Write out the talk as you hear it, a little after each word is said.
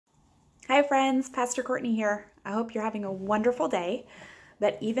Hi friends, Pastor Cortney here. I hope you're having a wonderful day,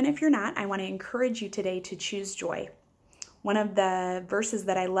 but even if you're not, I want to encourage you today to choose joy. One of the verses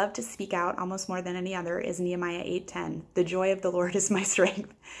that I love to speak out almost more than any other is Nehemiah 8:10. The joy of the Lord is my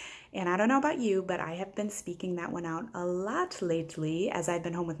strength. And I don't know about you, but I have been speaking that one out a lot lately as I've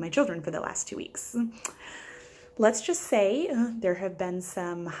been home with my children for the last 2 weeks. Let's just say there have been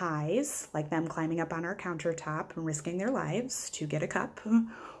some highs, like them climbing up on our countertop and risking their lives to get a cup,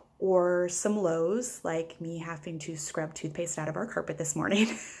 or some lows, like me having to scrub toothpaste out of our carpet this morning.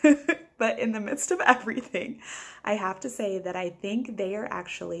 But in the midst of everything, I have to say that I think they are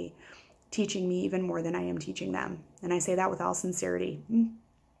actually teaching me even more than I am teaching them. And I say that with all sincerity.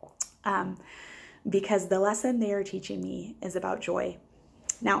 Because the lesson they are teaching me is about joy.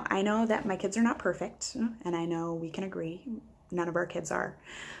 Now, I know that my kids are not perfect, and I know we can agree none of our kids are,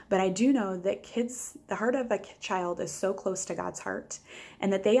 but I do know that the heart of a child is so close to God's heart,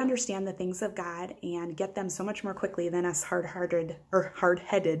 and that they understand the things of God and get them so much more quickly than us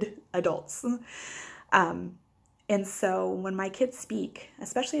hard-headed adults. And so when my kids speak,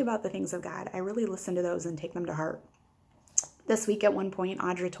 especially about the things of God, I really listen to those and take them to heart. This week at one point,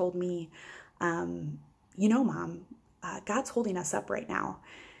 Audra told me, Mom, God's holding us up right now.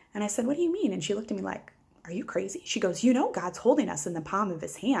 And I said, what do you mean? And she looked at me like, are you crazy? She goes, God's holding us in the palm of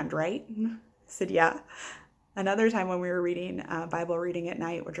his hand, right? I said, yeah. Another time when we were reading Bible reading at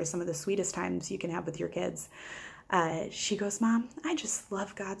night, which are some of the sweetest times you can have with your kids, she goes, Mom, I just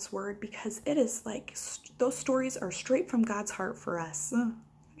love God's word because it is like those stories are straight from God's heart for us. I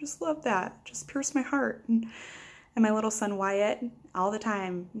just love that. It just pierced my heart. And my little son Wyatt, all the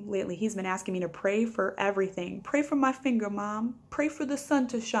time lately, he's been asking me to pray for everything. Pray for my finger, Mom. Pray for the sun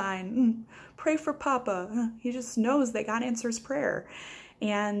to shine. Pray for Papa. He just knows that God answers prayer.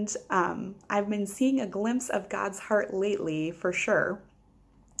 And I've been seeing a glimpse of God's heart lately, for sure,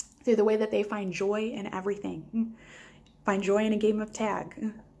 through the way that they find joy in everything. Find joy in a game of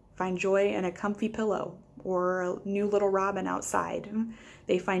tag. Find joy in a comfy pillow or a new little robin outside.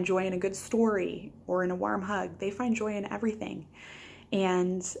 They find joy in a good story or in a warm hug. They find joy in everything.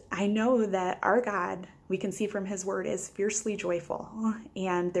 And I know that our God, we can see from his word, is fiercely joyful.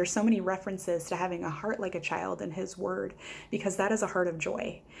 And there's so many references to having a heart like a child in his word, because that is a heart of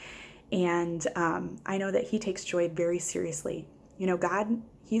joy. And I know that he takes joy very seriously. God,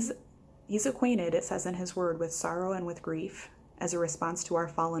 he's acquainted, it says in his word, with sorrow and with grief as a response to our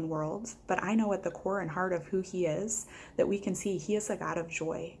fallen world. But I know at the core and heart of who he is, that we can see he is a God of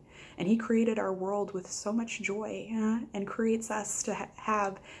joy. And he created our world with so much joy and creates us to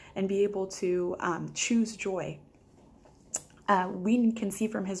have and be able to choose joy. We can see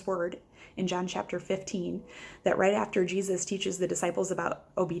from his word in John chapter 15 that right after Jesus teaches the disciples about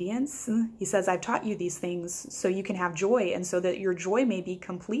obedience, he says, I've taught you these things so you can have joy and so that your joy may be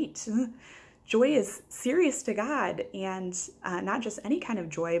complete. Joy is serious to God, and not just any kind of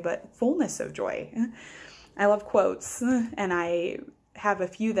joy, but fullness of joy. I love quotes, and I have a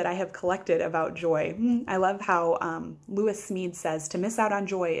few that I have collected about joy. I love how Lewis Smead says, to miss out on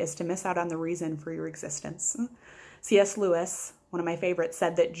joy is to miss out on the reason for your existence. C.S. Lewis, one of my favorites,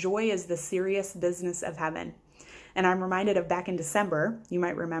 said that joy is the serious business of heaven. And I'm reminded of back in December, you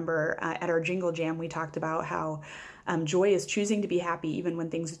might remember at our Jingle Jam, we talked about how joy is choosing to be happy even when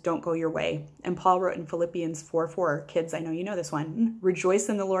things don't go your way. And Paul wrote in Philippians 4:4, kids, I know you know this one, rejoice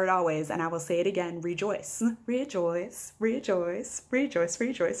in the Lord always. And I will say it again, rejoice, rejoice, rejoice, rejoice,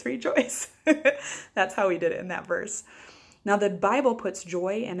 rejoice, rejoice. That's how he did it in that verse. Now, the Bible puts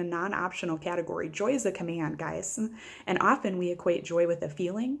joy in a non-optional category. Joy is a command, guys. And often we equate joy with a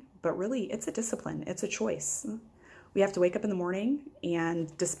feeling, but really it's a discipline. It's a choice. We have to wake up in the morning, and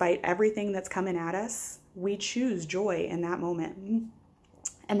despite everything that's coming at us, we choose joy in that moment.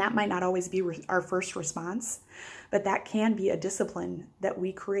 And that might not always be our first response, but that can be a discipline that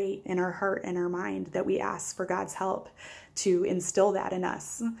we create in our heart and our mind, that we ask for God's help to instill that in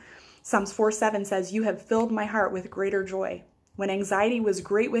us. Psalms 4:7 says, you have filled my heart with greater joy. When anxiety was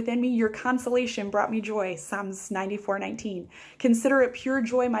great within me, your consolation brought me joy. Psalms 94:19. Consider it pure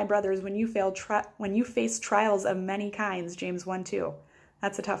joy, my brothers, when you face trials of many kinds. James 1:2.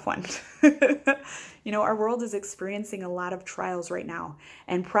 That's a tough one. Our world is experiencing a lot of trials right now.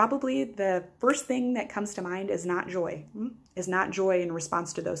 And probably the first thing that comes to mind is not joy in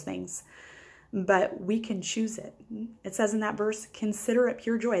response to those things. But we can choose it. It says in that verse, consider it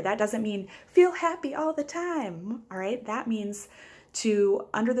pure joy. That doesn't mean feel happy all the time, all right? That means to,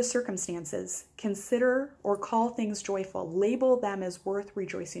 under the circumstances, consider or call things joyful. Label them as worth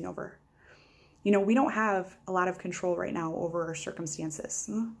rejoicing over. We don't have a lot of control right now over our circumstances,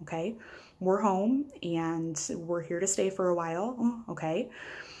 okay? We're home and we're here to stay for a while, okay?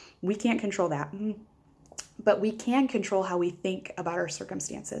 We can't control that, but we can control how we think about our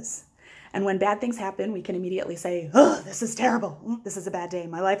circumstances. And when bad things happen, we can immediately say, oh, this is terrible. This is a bad day.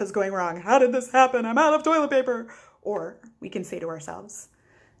 My life is going wrong. How did this happen? I'm out of toilet paper. Or we can say to ourselves,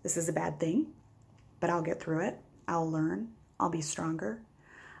 this is a bad thing, but I'll get through it. I'll learn. I'll be stronger.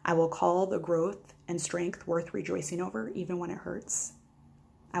 I will call the growth and strength worth rejoicing over, even when it hurts.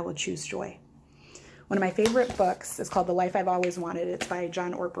 I will choose joy. One of my favorite books is called The Life I've Always Wanted. It's by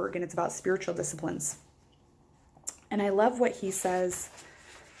John Ortberg, and it's about spiritual disciplines. And I love what he says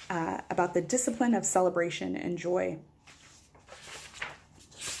about the discipline of celebration and joy.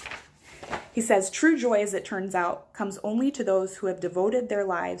 He says, true joy, as it turns out, comes only to those who have devoted their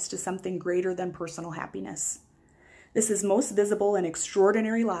lives to something greater than personal happiness. This is most visible in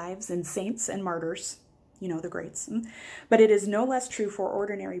extraordinary lives, in saints and martyrs, you know, the greats. But it is no less true for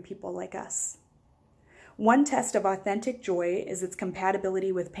ordinary people like us. One test of authentic joy is its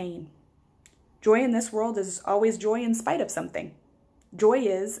compatibility with pain. Joy in this world is always joy in spite of something. Joy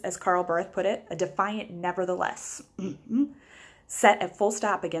is, as Karl Barth put it, a defiant nevertheless, set at full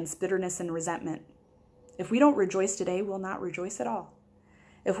stop against bitterness and resentment. If we don't rejoice today, we'll not rejoice at all.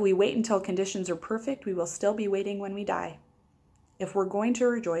 If we wait until conditions are perfect, we will still be waiting when we die. If we're going to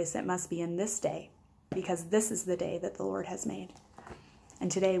rejoice, it must be in this day, because this is the day that the Lord has made.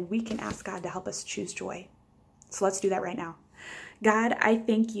 And today we can ask God to help us choose joy. So let's do that right now. God, I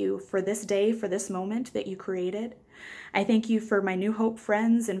thank you for this day, for this moment that you created. I thank you for my New Hope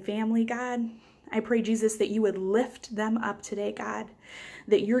friends and family, God. I pray, Jesus, that you would lift them up today, God,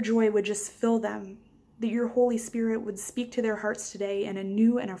 that your joy would just fill them, that your Holy Spirit would speak to their hearts today in a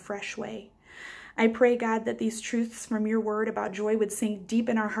new and a fresh way. I pray, God, that these truths from your word about joy would sink deep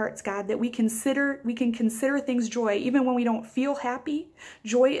in our hearts, God, that we can consider things joy even when we don't feel happy.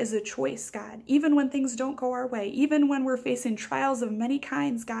 Joy is a choice, God. Even when things don't go our way, even when we're facing trials of many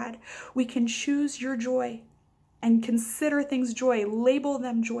kinds, God, we can choose your joy and consider things joy, label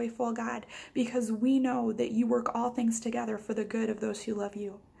them joyful, God, because we know that you work all things together for the good of those who love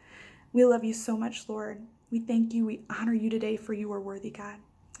you. We love you so much, Lord. We thank you. We honor you today, for you are worthy, God.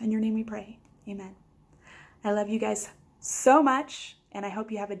 In your name we pray. Amen. I love you guys so much, and I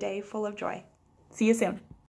hope you have a day full of joy. See you soon.